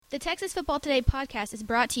The Texas Football Today podcast is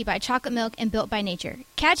brought to you by Chocolate Milk and Built by Nature.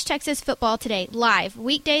 Catch Texas Football Today live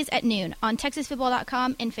weekdays at noon on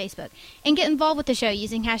TexasFootball.com and Facebook. And get involved with the show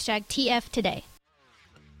using hashtag TFToday.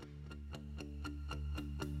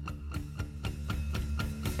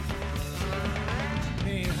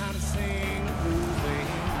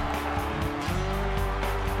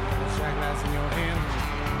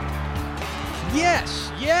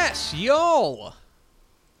 Yes, y'all!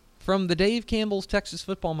 From the Dave Campbell's Texas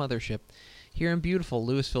Football Mothership, here in beautiful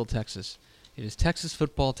Lewisville, Texas, it is Texas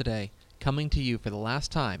Football Today, coming to you for the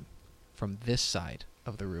last time from this side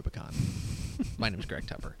of the Rubicon. My name is Greg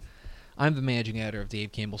Tupper. I'm the managing editor of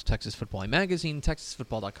Dave Campbell's Texas Football magazine,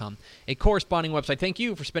 TexasFootball.com, a corresponding website. Thank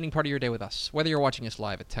you for spending part of your day with us, whether you're watching us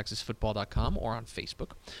live at TexasFootball.com or on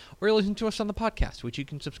Facebook, or you're listening to us on the podcast, which you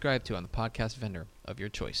can subscribe to on the podcast vendor of your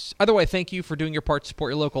choice. Either way, thank you for doing your part to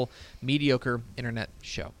support your local mediocre internet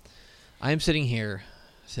show. I am sitting here,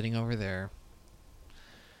 sitting over there,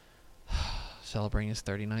 celebrating his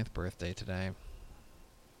 39th birthday today.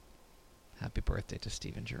 Happy birthday to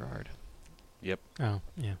Steven Gerrard. Yep. Oh,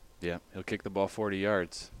 yeah. Yeah, he'll kick the ball 40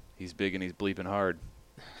 yards. He's big and he's bleeping hard.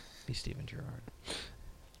 Be Steven Gerrard.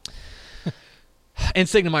 And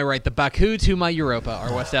sitting to my right, the Baku to my Europa,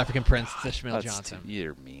 our West African prince, Ishmael Johnson.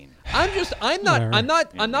 You're mean. I'm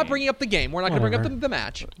not bringing up the game. We're not going to bring up the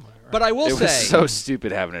match. But I will say, it was so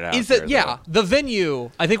stupid having it out. Is there, that the venue?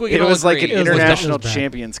 I think we can. It all was agree. like an International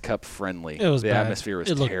Champions Cup friendly. It was the bad. atmosphere was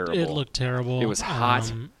terrible. It looked terrible. It was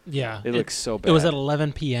hot. Yeah, it looked so bad. It was at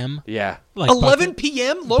 11 p.m. Yeah, like 11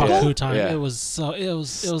 p.m. local Baku time. Yeah. It was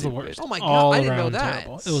the worst. Oh my God, all I didn't know around that.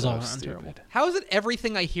 Terrible. It was so all around stupid. terrible. How is it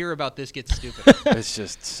everything I hear about this gets stupid? It's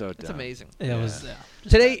just so dumb. It's amazing. It was.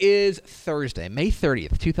 Today is Thursday, May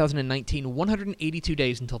 30th, 2019, 182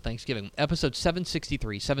 days until Thanksgiving. Episode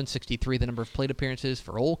 763, the number of plate appearances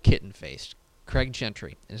for old kitten-faced Craig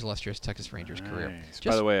Gentry in his illustrious Texas Rangers career.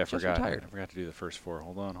 By the way, I forgot. Retired. I forgot to do the first four.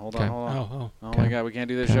 Hold on. Okay. Oh Okay. my God, we can't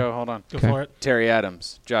do this show. Hold on. Go for it. Terry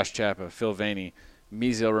Adams, Josh Chapa, Phil Vaney,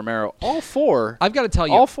 Miziel Romero, all four. I've got to tell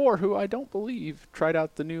you. All four who I don't believe tried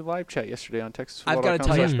out the new live chat yesterday on Texas. I've got to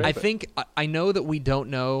tell you, I Facebook. think, I know that we don't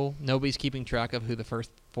know, nobody's keeping track of who the first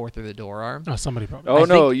four through the door are. Oh, somebody probably. Oh,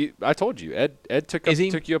 no, I told you. Ed took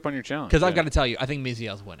you up on your challenge. Because I've got to tell you, I think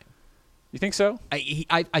Miziel's winning. You think so?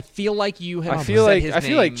 I feel like you have I feel said his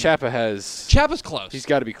like name. Chapa has. Chapa's close. He's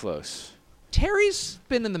got to be close. Terry's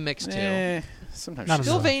been in the mix, too. Sometimes Not she's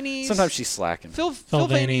Phil enough. Vaney's. Sometimes she's slacking. Phil Vaney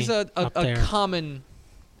Vaney's a there. common.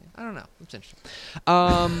 I don't know. It's interesting.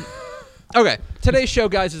 Okay. Today's show,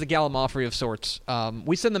 guys, is a gallimaufry of sorts.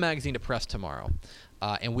 We send the magazine to press tomorrow.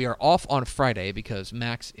 And we are off on Friday because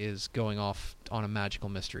Max is going off on a magical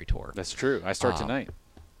mystery tour. That's true. I start tonight.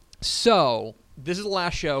 So this is the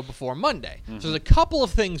last show before Monday. So there's a couple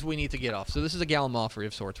of things we need to get off. So this is a gallimaufry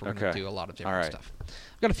of sorts. We're going to do a lot of different stuff.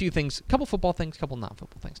 I've got a few things, a couple football things, a couple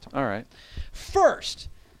non-football things. All right. First,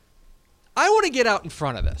 I want to get out in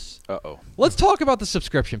front of this. Uh-oh. Let's talk about the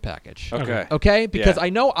subscription package. Okay. Okay? Because Yeah. I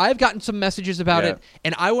know I've gotten some messages about it,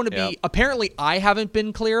 and I want to be – apparently I haven't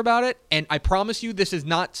been clear about it, and I promise you this is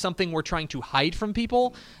not something we're trying to hide from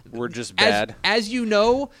people. We're just bad. As you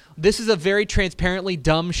know, this is a very transparently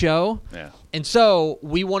dumb show. Yeah. And so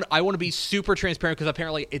I want to be super transparent because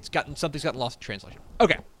apparently something's gotten lost in translation.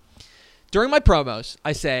 Okay. During my promos,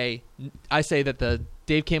 I say that the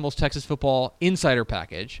Dave Campbell's Texas Football Insider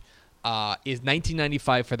Package – is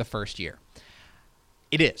 $19.95 for the first year.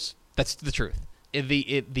 It is. That's the truth.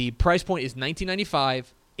 The price point is $19.95.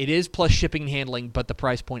 It is plus shipping and handling, but the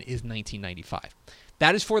price point is $19.95.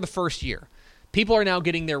 That is for the first year. People are now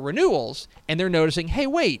getting their renewals, and they're noticing, hey,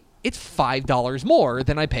 wait, it's $5 more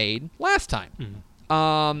than I paid last time.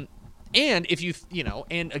 And if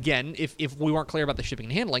and again, if we weren't clear about the shipping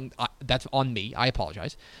and handling, that's on me. I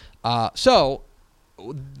apologize. So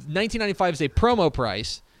 $19.95 is a promo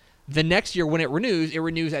price. The next year, when it renews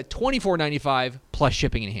at $24.95 plus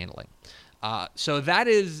shipping and handling. So that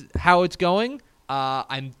is how it's going.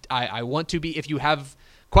 I want to be. If you have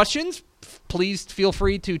questions, please feel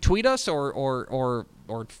free to tweet us or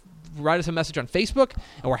write us a message on Facebook,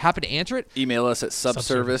 and we're happy to answer it. Email us at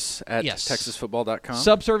subservice at texasfootball.com.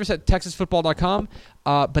 Subservice at texasfootball.com.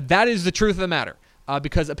 But that is the truth of the matter.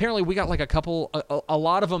 Because apparently we got like a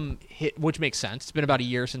lot of them hit, which makes sense. It's been about a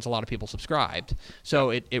year since a lot of people subscribed.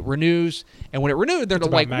 So it renews, and when it renewed, they're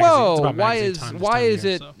like, whoa, why is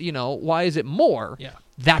it more? Yeah.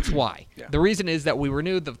 That's why. Yeah. The reason is that we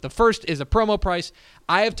renewed. The first is a promo price.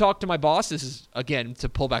 I have talked to my boss. This is, again, to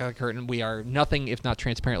pull back the curtain. We are nothing if not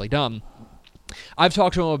transparently dumb. I've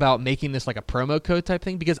talked to him about making this like a promo code type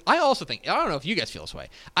thing because I also think, I don't know if you guys feel this way.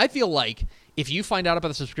 I feel like if you find out about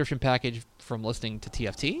the subscription package from listening to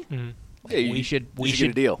TFT, we should get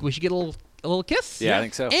a deal. We should get a little kiss. Yeah, I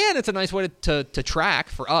think so. And it's a nice way to track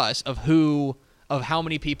for us of how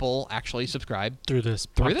many people actually subscribe through this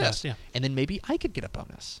through podcast. this. Yeah. And then maybe I could get a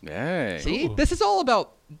bonus. Hey. See, Ooh. this is all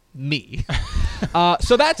about me.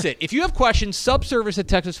 So that's it. If you have questions,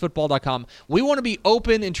 subservice@texasfootball.com. We want to be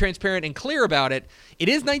open and transparent and clear about it. It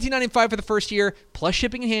is $19.95 for the first year, plus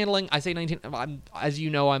shipping and handling. I say as you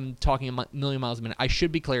know, I'm talking a million miles a minute. I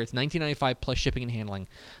should be clear. It's $19.95 plus shipping and handling.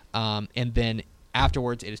 And then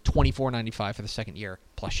afterwards, it is $24.95 for the second year,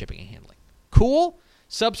 plus shipping and handling. Cool?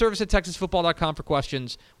 Subservice@texasfootball.com for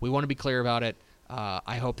questions. We want to be clear about it.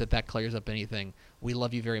 I hope that clears up anything. We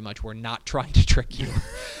love you very much. We're not trying to trick you.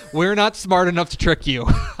 We're not smart enough to trick you.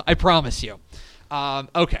 I promise you.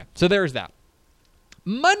 Okay, so there's that.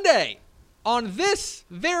 Monday, on this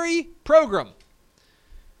very program,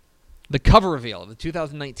 the cover reveal of the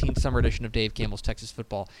 2019 summer edition of Dave Campbell's Texas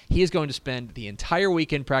Football. He is going to spend the entire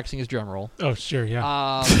weekend practicing his drum roll. Oh, sure,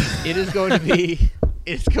 yeah. It is going to be...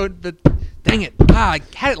 It's going to... Dang it. I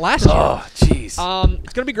had it last year. Oh, jeez.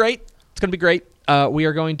 It's going to be great. It's going to be great. We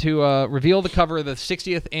are going to reveal the cover of the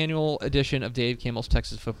 60th annual edition of Dave Campbell's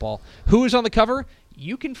Texas Football. Who is on the cover?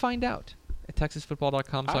 You can find out at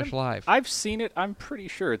texasfootball.com/live. I've seen it. I'm pretty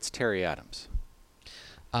sure it's Terry Adams.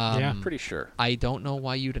 Yeah. Pretty sure. I don't know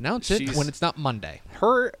why you'd announce it when it's not Monday.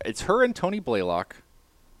 It's her and Tony Blaylock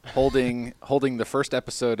holding the first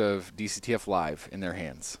episode of DCTF Live in their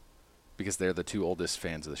hands because they're the two oldest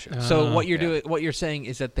fans of the show. So what you're yeah. doing, what you're saying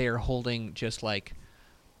is that they are holding just like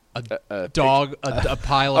A dog, a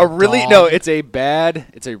pile a of really dog. no, it's a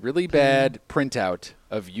really bad printout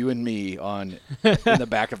of you and me in the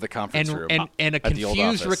back of the conference room and a at the old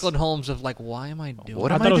confused office. Rickland Holmes of like, why am I doing?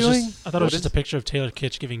 What I am thought I it was doing? just I thought it was just a picture of Taylor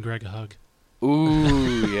Kitsch giving Greg a hug.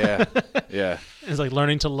 Ooh, yeah, yeah, It's like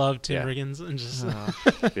learning to love Tim Yeah. Riggins and just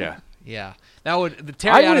yeah. Yeah,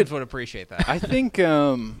 Terry Adams would appreciate that. I think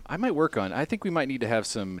I might work on. I think we might need to have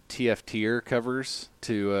some TF tier covers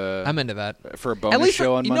to. I'm into that. For a bonus At least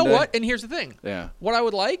show on you Monday. know what? And here's the thing. Yeah. What I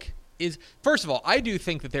would like is, first of all, I do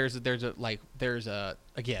think that there's a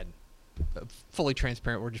again, fully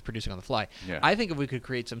transparent. We're just producing on the fly. Yeah. I think if we could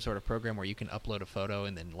create some sort of program where you can upload a photo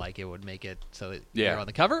and then like it would make it so that Yeah. you're on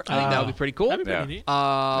the cover. I think that would be pretty cool. That'd be Yeah. pretty neat.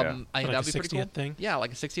 I think Like that would a be pretty 60th cool. thing? Yeah,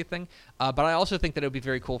 like a 60th thing. But I also think that it would be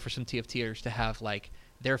very cool for some TFTers to have like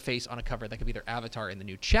their face on a cover that could be their avatar in the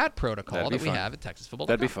new chat protocol That'd be that we fun. have at Texas Football.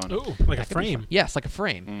 That'd be fun. Ooh, like a frame. Yes, like a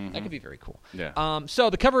frame. Mhm. That could be very cool. Yeah.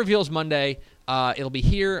 So the cover reveal is Monday. It'll be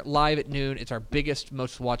here live at noon. It's our biggest,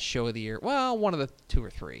 most watched show of the year. Well, one of the 2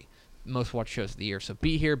 or 3 most watched shows of the year. So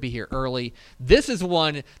be here early. This is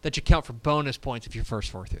one that you count for bonus points if you're first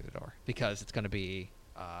 4 through the door because it's going to be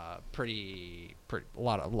pretty a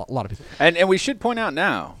lot of people. And we should point out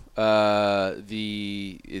now,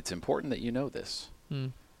 it's important that you know this.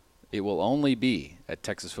 It will only be at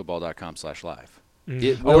texasfootball.com/live.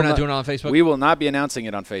 We're not doing it on Facebook? We will not be announcing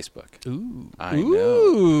it on Facebook. Ooh. I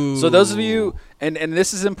know. So those of you, and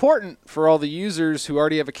this is important for all the users who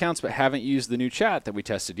already have accounts but haven't used the new chat that we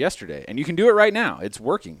tested yesterday. And you can do it right now. It's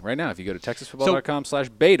working right now. If you go to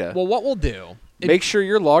texasfootball.com/beta, Well, what we'll do... make sure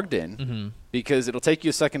you're logged in because it'll take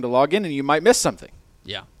you a second to log in and you might miss something.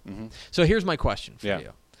 Yeah. So here's my question for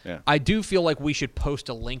you. Yeah. I do feel like we should post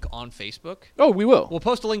a link on Facebook. Oh, we will. We'll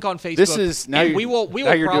post a link on Facebook. This is now. and You're, we will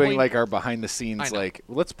now you're probably, doing like our behind the scenes. I know. Like,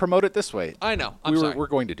 let's promote it this way. I know. I'm sorry. We're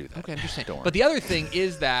going to do that. Okay, I'm just saying. Don't worry. But the other thing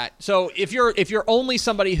is that if you're only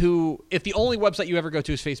somebody if the only website you ever go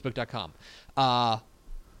to is Facebook.com,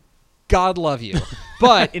 God love you.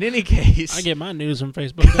 But in any case, I get my news from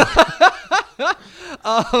Facebook.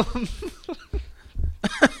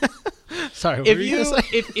 Sorry, what if were you gonna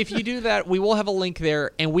say? if you do that, we will have a link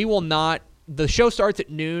there, and we will not. The show starts at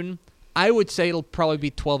noon. I would say it'll probably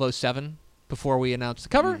be 12:07 before we announce the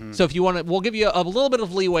cover. So if you want to, we'll give you a little bit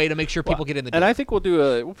of leeway to make sure people get in the door. And I think we'll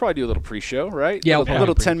probably do a little pre-show, right? Yeah, a we'll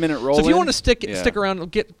little probably 10-minute roll. So if you want to stick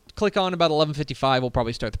around, click on about 11:55. We'll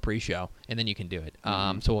probably start the pre-show, and then you can do it.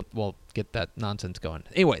 So we'll get that nonsense going.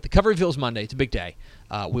 Anyway, the cover reveal is Monday. It's a big day.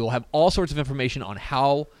 We will have all sorts of information on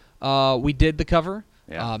how we did the cover.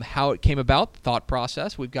 Yeah. How it came about, thought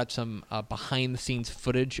process. We've got some behind-the-scenes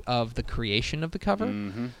footage of the creation of the cover.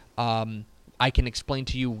 I can explain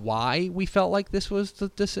to you why we felt like this was the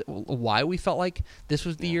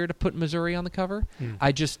year to put Missouri on the cover.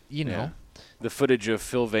 I just, know. The footage of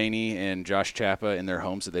Phil Vaney and Josh Chappa in their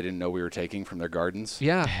homes that they didn't know we were taking from their gardens.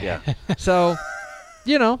 Yeah. Yeah. So,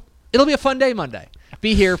 it'll be a fun day Monday.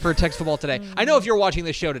 Be here for Texas Football Today. I know if you're watching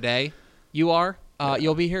this show today, you are.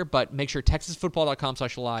 you'll be here, but make sure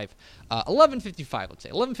texasfootball.com/live, 11:55, let's say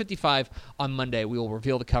 11:55 on Monday. We will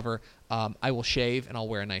reveal the cover. I will shave and I'll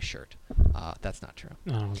wear a nice shirt. That's not true.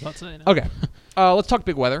 Oh, I was about to say. No. Okay, let's talk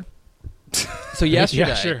big weather. So yesterday,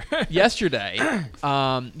 Yeah, sure.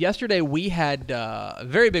 yesterday we had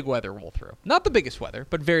very big weather roll through. Not the biggest weather,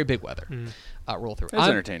 but very big weather roll through. It's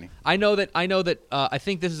entertaining. I know that. I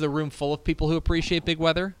think this is a room full of people who appreciate big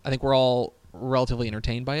weather. I think we're all relatively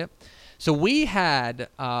entertained by it. So we had.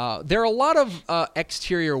 There are a lot of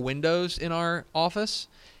exterior windows in our office,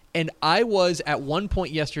 and I was at one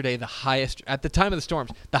point yesterday the highest at the time of the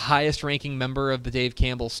storms, the highest ranking member of the Dave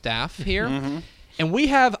Campbell staff here. And we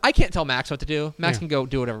have. I can't tell Max what to do. Max can go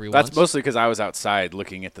do whatever he wants. That's mostly because I was outside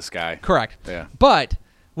looking at the sky. Correct. Yeah. But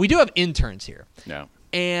we do have interns here. No.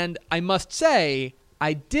 And I must say,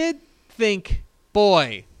 I did think,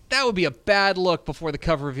 boy, that would be a bad look before the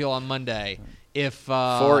cover reveal on Monday if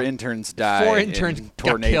 4 interns died. 4 interns in got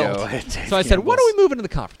tornado killed. at Dave So I said, why don't Campbell's. we move into the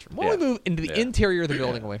conference room? Why don't Yeah. we move into the Yeah. interior of the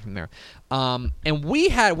building away from there? And we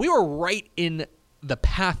were right in the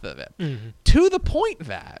path of it, to the point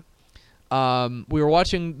that we were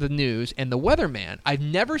watching the news, and the weatherman, I've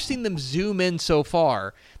never seen them zoom in so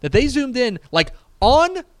far, that they zoomed in, like,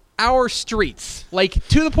 on our streets, like,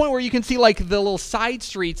 to the point where you can see, like, the little side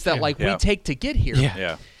streets that, we Yeah. take to get here. Yeah.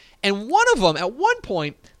 Yeah. And one of them, at one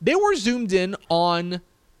point, they were zoomed in on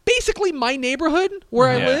basically my neighborhood where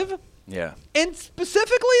I Yeah. live, Yeah. and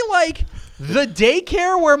specifically, like, the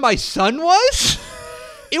daycare where my son was.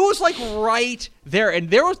 It was, like, right there, and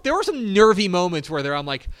there were some nervy moments where I'm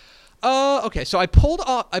like, okay, so I pulled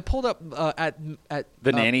up at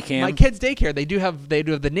The nanny cam? My kid's daycare. They do have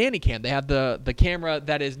the nanny cam. They have the camera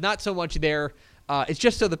that is not so much there. It's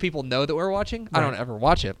just so the people know that we're watching. I don't ever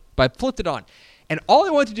watch it, but I flipped it on, and all I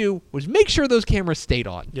wanted to do was make sure those cameras stayed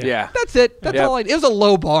on. Yeah. That's it. That's Yep. all. It was a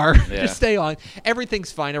low bar. Yeah. Just stay on.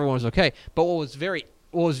 Everything's fine. Everyone was okay. But what was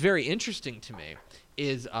very interesting to me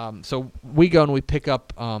is so we go and we pick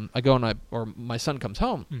up. My son comes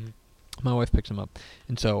home. My wife picks him up,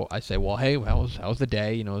 and so I say, "Well, hey, how was the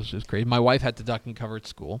day? You know, it was great." My wife had to duck and cover at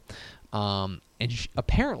school, and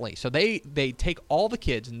apparently, so they take all the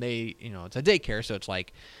kids, and it's a daycare, so it's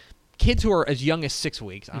like kids who are as young as 6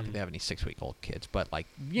 weeks. I don't think they have any 6-week-old kids, but like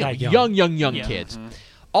young Yeah. kids,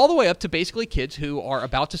 all the way up to basically kids who are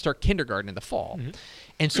about to start kindergarten in the fall,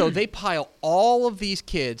 and so they pile all of these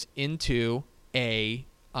kids into a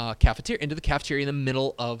cafeteria, into the cafeteria in the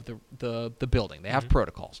middle of the building. They have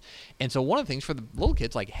protocols, and so one of the things for the little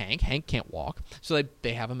kids, like Hank can't walk, so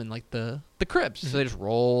they have him in like the cribs, so they just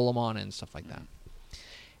roll him on and stuff like that.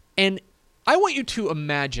 And I want you to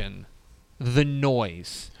imagine the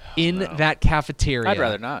noise in that cafeteria. I'd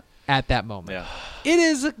rather not. At that moment. Yeah. It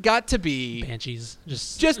has got to be Banshees.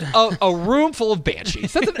 just a room full of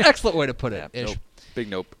banshees. That's an excellent way to put it. Ish. Nope. Big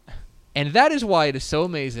nope. And that is why it is so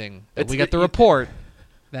amazing that we It's- got the report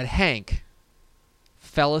that Hank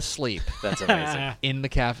fell asleep That's amazing. in the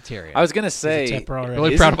cafeteria. I was going to a say, tipper already.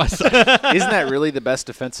 really proud of myself. isn't that really the best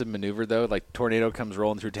defensive maneuver, though? Like, tornado comes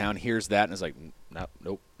rolling through town, hears that, and is like,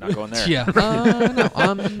 nope, not going there. Yeah. No,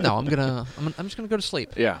 I'm just gonna go to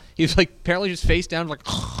sleep. Yeah. He was like apparently just face down, like.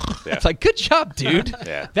 Yeah. It's like, good job, dude.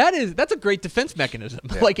 Yeah. That's a great defense mechanism.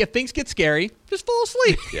 Yeah. Like, if things get scary, just fall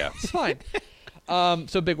asleep. Yeah. It's fine.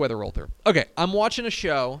 So big weather roll through. Okay, I'm watching a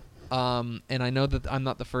show, and I know that I'm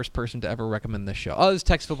not the first person to ever recommend this show. Oh, this is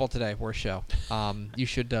Texas Football Today. Worst show. You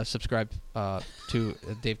should subscribe to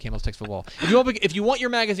Dave Campbell's Texas Football. If you want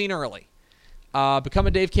your magazine early, become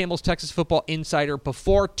a Dave Campbell's Texas Football Insider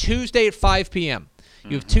before Tuesday at 5 p.m.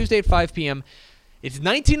 You have Tuesday at 5 p.m. It's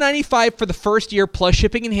 $19.95 for the first year plus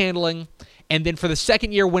shipping and handling, and then for the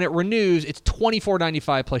second year when it renews, it's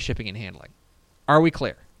 $24.95 plus shipping and handling. Are we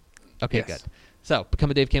clear? Okay, Yes. good. So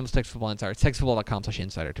become a Dave Campbell's Texas Football Insider.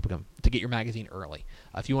 TexasFootball.com/insider to get your magazine early.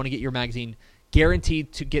 If you want to get your magazine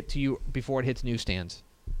guaranteed to get to you before it hits newsstands,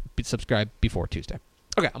 subscribe before Tuesday.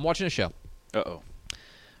 Okay, I'm watching a show. Uh-oh.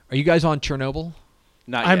 Are you guys on Chernobyl?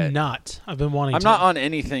 Not yet. I'm not. I've been wanting I'm to. not on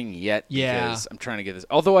anything yet Yeah. because I'm trying to get this.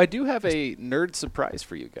 Although I do have a nerd surprise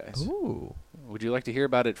for you guys. Ooh. Would you like to hear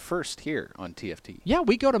about it first here on TFT? Yeah,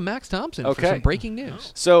 we go to Max Thompson for Okay. some breaking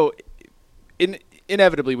news. So,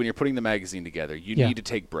 inevitably, when you're putting the magazine together, you Yeah. need to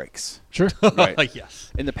take breaks. Sure. Right. Yes.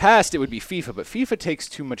 In the past, it would be FIFA, but FIFA takes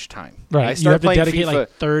too much time. Right. I You start have to playing dedicate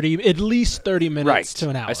FIFA, like at least 30 minutes right. to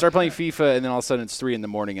an hour. I start playing FIFA, and then all of a sudden it's 3 in the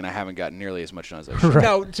morning, and I haven't gotten nearly as much done as I should. Right.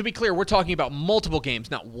 Now, to be clear, we're talking about multiple games,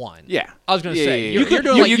 not one. Yeah. I was going to Yeah, say, yeah, you're, yeah. you're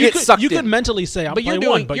doing You like get sucked You could in. mentally say I'm but you're playing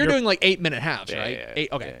doing one, but you're doing like 8-minute halves, Yeah, right? yeah, Eight,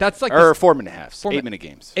 okay, yeah. that's like or 4-minute halves, 4 8-minute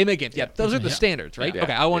games. 8-minute games. Yeah, those are the Yeah. standards, right? Yeah.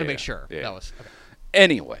 Okay, I want to Yeah, make yeah. sure Yeah. that was. Okay.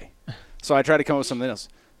 Anyway, so I try to come up with something else.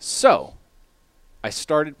 So, I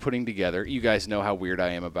started putting together. You guys know how weird I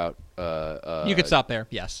am about You could stop there.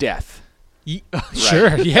 Yes. death.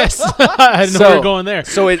 Sure. Yes. I didn't know we were going there.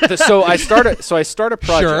 So I start a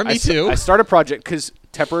project. Sure, me too. I start a project because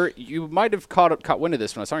Tepper, you might have caught wind of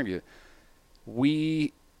this when I was talking to you.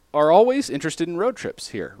 We are always interested in road trips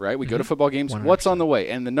here, right? We go to football games. 100%. What's on the way?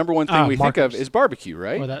 And the number one thing we think of markers. is barbecue,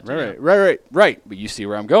 right? Or that too, Right. But you see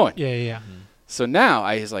where I'm going. Yeah. So now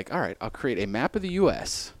I was like, all right, I'll create a map of the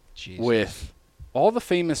U.S. Jeez. with all the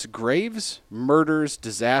famous graves, murders,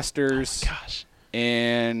 disasters, Gosh.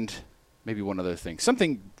 and maybe one other thing,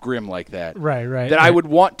 something grim like that. Right. That I would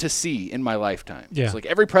want to see in my lifetime. Yeah. It's like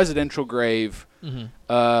every presidential grave,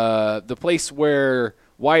 Mm-hmm. the place where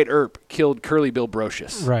Wyatt Earp killed Curly Bill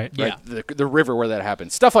Brocious. Right. Yeah. The river where that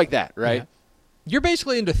happened. Stuff like that, right? Yeah. You're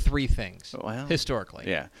basically into three things Well, historically.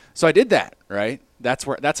 Yeah. So I did that, right? That's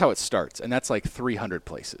how it starts. And that's like 300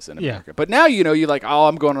 places in Yeah. America. But now, you're like, oh,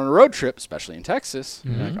 I'm going on a road trip, especially in Texas.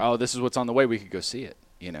 You're Mhm. like, oh, this is what's on the way. We could go see it,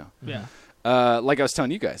 Yeah. Like I was telling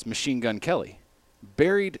you guys, Machine Gun Kelly,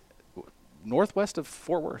 buried northwest of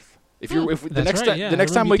Fort Worth. If the That's next right, time, yeah. the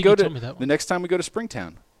next I time remember we you go told me that to one. the next time we go to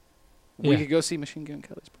Springtown, we Yeah. could go see Machine Gun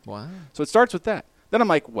Kelly's. Wow. So it starts with that. Then I'm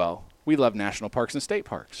like, well, we love national parks and state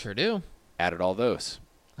parks. Sure do. Added all those.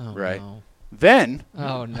 Oh, Right. No. Then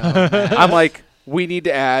Oh no. Matt. I'm like, we need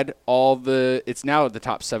to add it's now the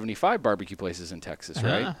top 75 barbecue places in Texas,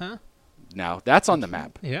 right? Uh-huh. Now that's on the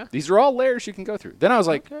map. Yeah. These are all layers you can go through. Then I was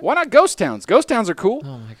like, why not ghost towns? Ghost towns are cool.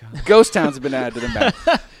 Oh my god. Ghost towns have been added to the map.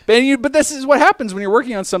 But this is what happens when you're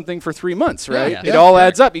working on something for 3 months, right? yeah. It Yeah, all correct.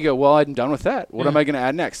 adds up. You go, well, I'm done with that. What Yeah. am I going to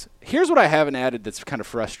add next? Here's what I haven't added that's kind of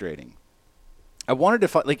frustrating. I wanted to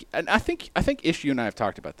find, and I think Ish, you and I have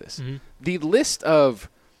talked about this. Mhm. The list of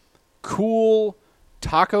cool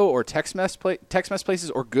taco or Tex-Mex places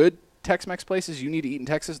or good Tex-Mex places you need to eat in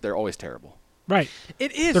Texas, they're always terrible. Right.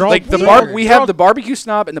 It is They're all Like weird. we They're have all- the barbecue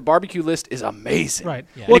snob, and the barbecue list is amazing. Right.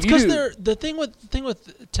 Yeah. Well, And it's if you because do- the thing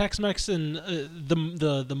with Tex-Mex and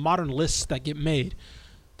the modern lists that get made,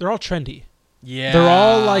 they're all trendy. Yeah. They're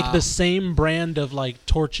all like the same brand of like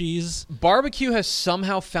Torchies. Barbecue has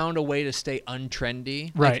somehow found a way to stay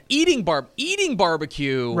untrendy. Right. Like eating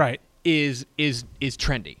barbecue Right. is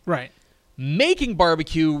trendy. Right. Making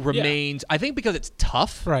barbecue remains, I think, because it's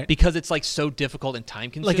tough. Right. Because it's like so difficult and time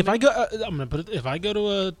consuming. Like if I go, I'm gonna put it. If I go to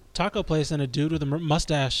a taco place and a dude with a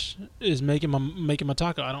mustache is making my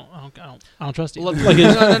taco, I don't trust you. Look, Like no,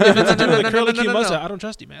 it's, no, no, no, if it's a no, dude no, with no, a curly no, no, cute no, no. mustache, I don't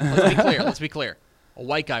trust you, man. Let's be clear. A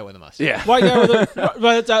white guy with a mustache. Yeah. White guy with a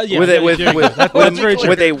but yeah, with yeah, it with there you go. That's very true.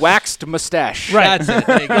 with a waxed mustache. Right. That's it.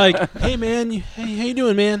 There you go. Like, hey man, how you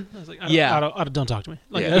doing, man? I was like, Yeah. don't talk to me.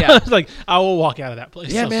 Like, Yeah. like I will walk out of that place.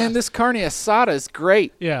 Yeah, so man, fast. this carne asada is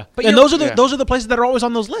great. Yeah, But and you're- those are the yeah. those are the places that are always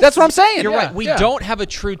on those lists. That's what I'm saying. You're Yeah, right. We yeah. don't have a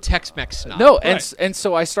true Tex-Mex snob. No, Right. and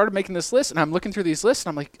so I started making this list, and I'm looking through these lists,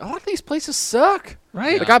 and I'm like, a lot of these places suck.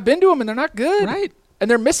 Right. Like I've been to them, and they're not good. Right. And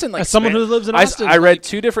they're missing like. As someone who lives in Austin, I read like-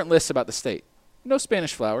 2 different lists about the state. No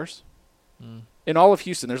Spanish flowers. In all of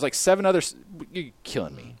Houston, there's like 7 others. You're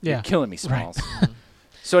killing me. Yeah. You're killing me, Right. Smalls.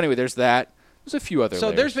 So anyway, there's that. There's a few other. So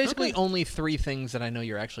layers. there's basically only 3 things that I know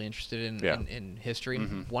you're actually interested in Yeah. in history.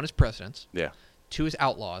 Mhm. 1 is presidents. Yeah. 2 is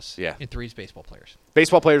outlaws. Yeah. And 3 is baseball players.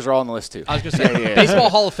 Baseball players are all on the list too. I was going to say, Yeah, yeah. baseball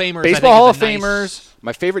Hall of Famers. I Baseball think, Hall is of a nice- Famers,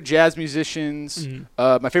 my favorite jazz musicians, Mhm.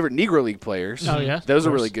 my favorite Negro League players. Oh, yeah, those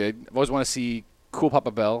of are really course. good. I've always want to see Cool Papa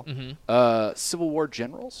Bell. Mhm. Civil War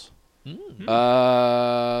generals. Mm.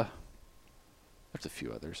 There's a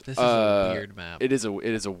few others. This is a weird map. It is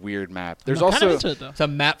a weird map. There's I'm kind of also into it though. It's a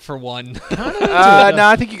map for one. no,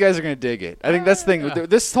 I think you guys are gonna dig it. I think that's the thing. Yeah.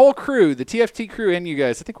 This whole crew, the TFT crew, and you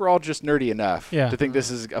guys, I think we're all just nerdy enough Yeah. to think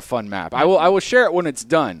this is a fun map. I will share it when it's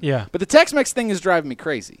done. Yeah. But the Tex-Mex thing is driving me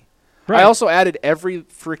crazy. Right. I also added every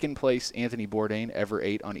freaking place Anthony Bourdain ever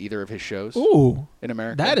ate on either of his shows Ooh, in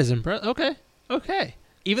America. that is impressive. Okay.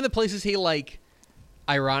 Even the places he, like,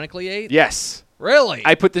 ironically ate? Yes. Really?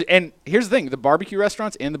 I put and here's the thing, the barbecue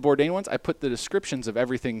restaurants and the Bourdain ones, I put the descriptions of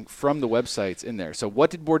everything from the websites in there. So what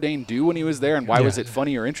did Bourdain do when he was there and why Yeah. was it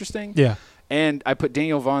funny or interesting? Yeah. And I put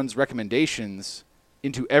Daniel Vaughn's recommendations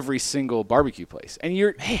into every single barbecue place. And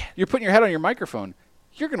you're putting your head on your microphone.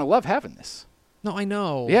 You're going to love having this. no, I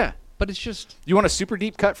know. Yeah. But it's just, You want a super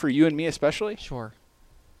deep cut for you and me especially? sure.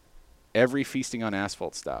 Every Feasting on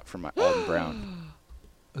Asphalt stop from my Alden Brown.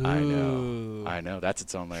 I Ooh. know. I know. That's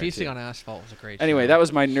its own layer. Feasting too. on Asphalt was a great Anyway, show. that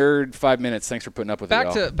was my nerd 5 minutes. Thanks for putting up with back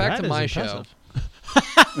it, to y'all. back That to is my impressive.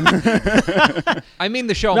 show. I mean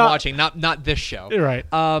the show No. I'm watching, not this show. You're right.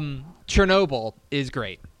 Chernobyl is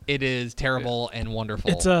great. It is terrible and wonderful.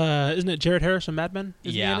 It's isn't it Jared Harris from Mad Men?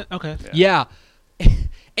 Isn't he Yeah. in it? Okay. Yeah.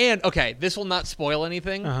 And okay, this will not spoil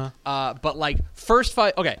anything. Uh-huh. But like first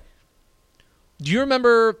 5. Okay. Do you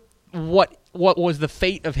remember what was the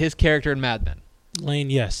fate of his character in Mad Men? Lane,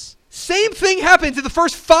 yes. Same thing happens in the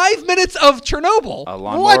first 5 minutes of Chernobyl. A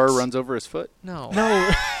lawnmower What? runs over his foot. No, No.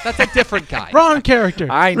 that's a different guy. Wrong character.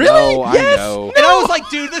 I know. Really? I Yes. know. And I was like,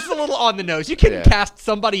 dude, this is a little on the nose. You can Yeah. cast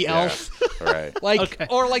somebody else. Right. Like, Okay.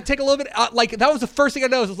 or like take a little bit, like that was the first thing I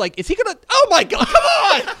noticed. Was like, is he gonna? Oh my god, come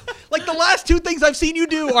on! Like the last 2 things I've seen you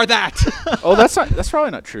do are that. Oh, that's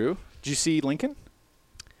probably not true. Did you see Lincoln?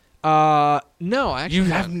 No, I actually You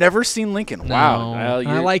have never seen Lincoln. No. Wow. I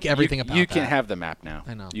you're- like everything about You can't that. have the map now.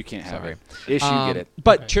 I know. You can't have Sorry. it. Ish, you get it.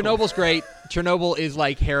 But Okay, cool. Chernobyl's great. Chernobyl is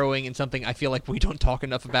like harrowing and something I feel like we don't talk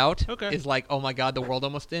enough about. Okay. Is like, oh my god, the world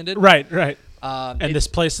almost ended. Right. And And this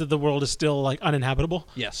place of the world is still like uninhabitable.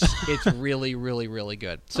 yes, it's really, really, really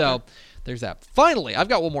good. So. There's that. Finally, I've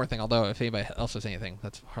got one more thing. Although if anybody else has anything,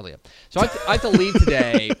 that's hardly it. So I have to leave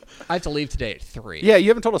today. I have to leave today at 3. Yeah, you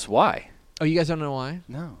haven't told us why. Oh, you guys don't know why?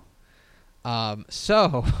 No.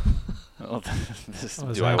 So Oh, is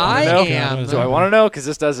do I that- want to I know? am- Do I want to know? Because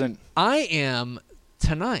this doesn't. I am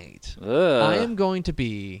tonight. Ugh. I am going to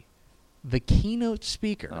be the keynote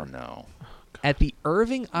speaker Oh no. at the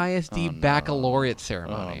Irving ISD Oh, no. baccalaureate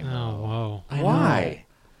ceremony. Oh, no. Oh, whoa. I know. Why?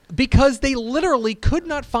 Because they literally could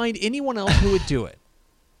not find anyone else who would do it.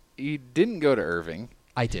 You didn't go to Irving.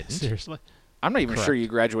 I didn't. Seriously. I'm not even sure Correct. you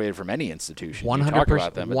graduated from any institution. 100%, You talk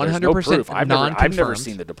about them, but there's no 100% proof. I've never non-confirmed.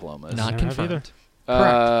 seen the diplomas. Not Never have confirmed. You're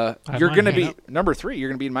I have going to mine be hanging number 3. You're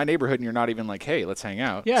going to be in my neighborhood, and you're not even like, hey, let's hang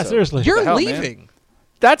out. Yeah, So, seriously. what You're the hell, man? leaving.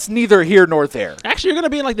 That's neither here nor there. Actually, you're going to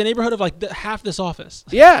be in like the neighborhood of like half this office.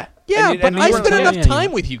 Yeah. Yeah, And but you I weren't spent telling enough me.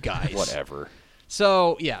 time with you guys. Whatever.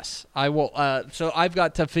 So yes, I will. So I've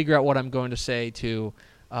got to figure out what I'm going to say to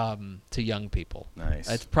young people. Nice.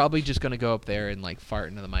 It's probably just going to go up there and like fart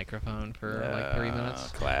into the microphone for like 3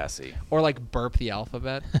 minutes, Classy. or like burp the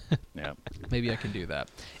alphabet. Yeah. Maybe I can do that.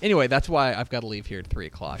 Anyway, that's why I've got to leave here at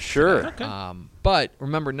 3:00. Sure. today. But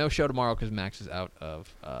remember, no show tomorrow because Max is out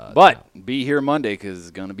of. But town. be here Monday because it's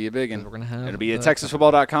going to be a big one. We're gonna have It'll be at the-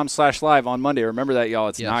 texasfootball.com/live on Monday. Remember that, y'all.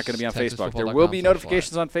 It's Yes, not going to be on Facebook. There texasfootball.com/live. will be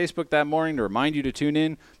notifications on Facebook that morning to remind you to tune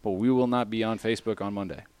in, but we will not be on Facebook on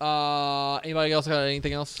Monday. Anybody else got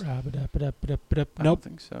anything else? I Nope. don't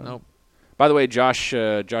think so. Nope. By the way, Josh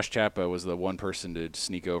Chapa was the one person to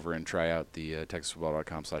sneak over and try out the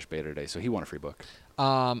texasfootball.com/beta today, so he won a free book.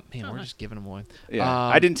 Man, we're just giving them away. Yeah,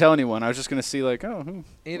 I didn't tell anyone. I was just going to see like,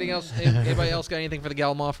 Anything else? Anybody else got anything for the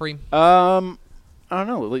Gallimaufry? I don't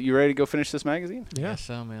know. You ready to go finish this magazine? Yeah. Guess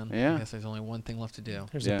so, man. Yeah. I guess there's only one thing left to do.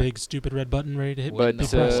 There's Yeah. a big stupid red button ready to hit. Wouldn't But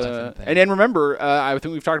be pressed. and then remember, I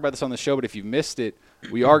think we've talked about this on the show. But if you missed it,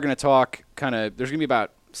 we are going to talk. There's going to be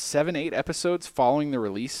about 7-8 episodes following the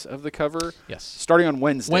release of the cover, Yes. starting on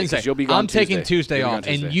Wednesday. 'cause Wednesday. You'll be gone I'm taking Tuesday You'll be off, gone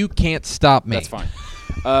Tuesday. and you can't stop me. That's fine.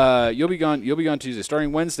 You'll be gone. You'll be gone Tuesday,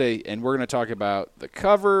 starting Wednesday, and we're going to talk about the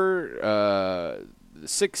cover,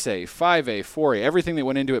 6A, 5A, 4A, everything that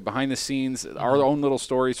went into it behind the scenes, our own little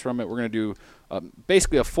stories from it. We're going to do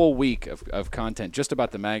basically a full week of content just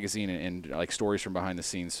about the magazine and like stories from behind the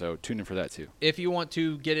scenes. So tune in for that too. If you want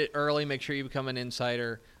to get it early, make sure you become an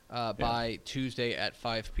insider by Tuesday at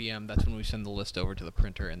 5 p.m. That's when we send the list over to the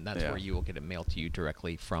printer, and that's Yeah. where you will get it mailed to you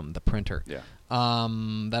directly from the printer. Yeah.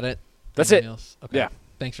 That it? That's Anything it. else? Okay. Yeah.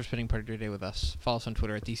 Thanks for spending part of your day with us. Follow us on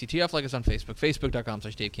Twitter at DCTF. Like us on Facebook,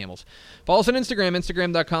 facebook.com/Dave Campbells. Follow us on Instagram,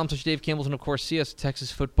 instagram.com/Dave Campbells. And, of course, see us at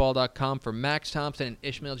texasfootball.com. For Max Thompson and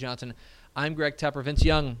Ishmael Johnson, I'm Greg Tepper. Vince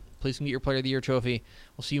Young, please come get your Player of the Year trophy.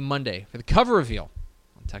 We'll see you Monday for the cover reveal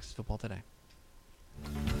on Texas Football Today.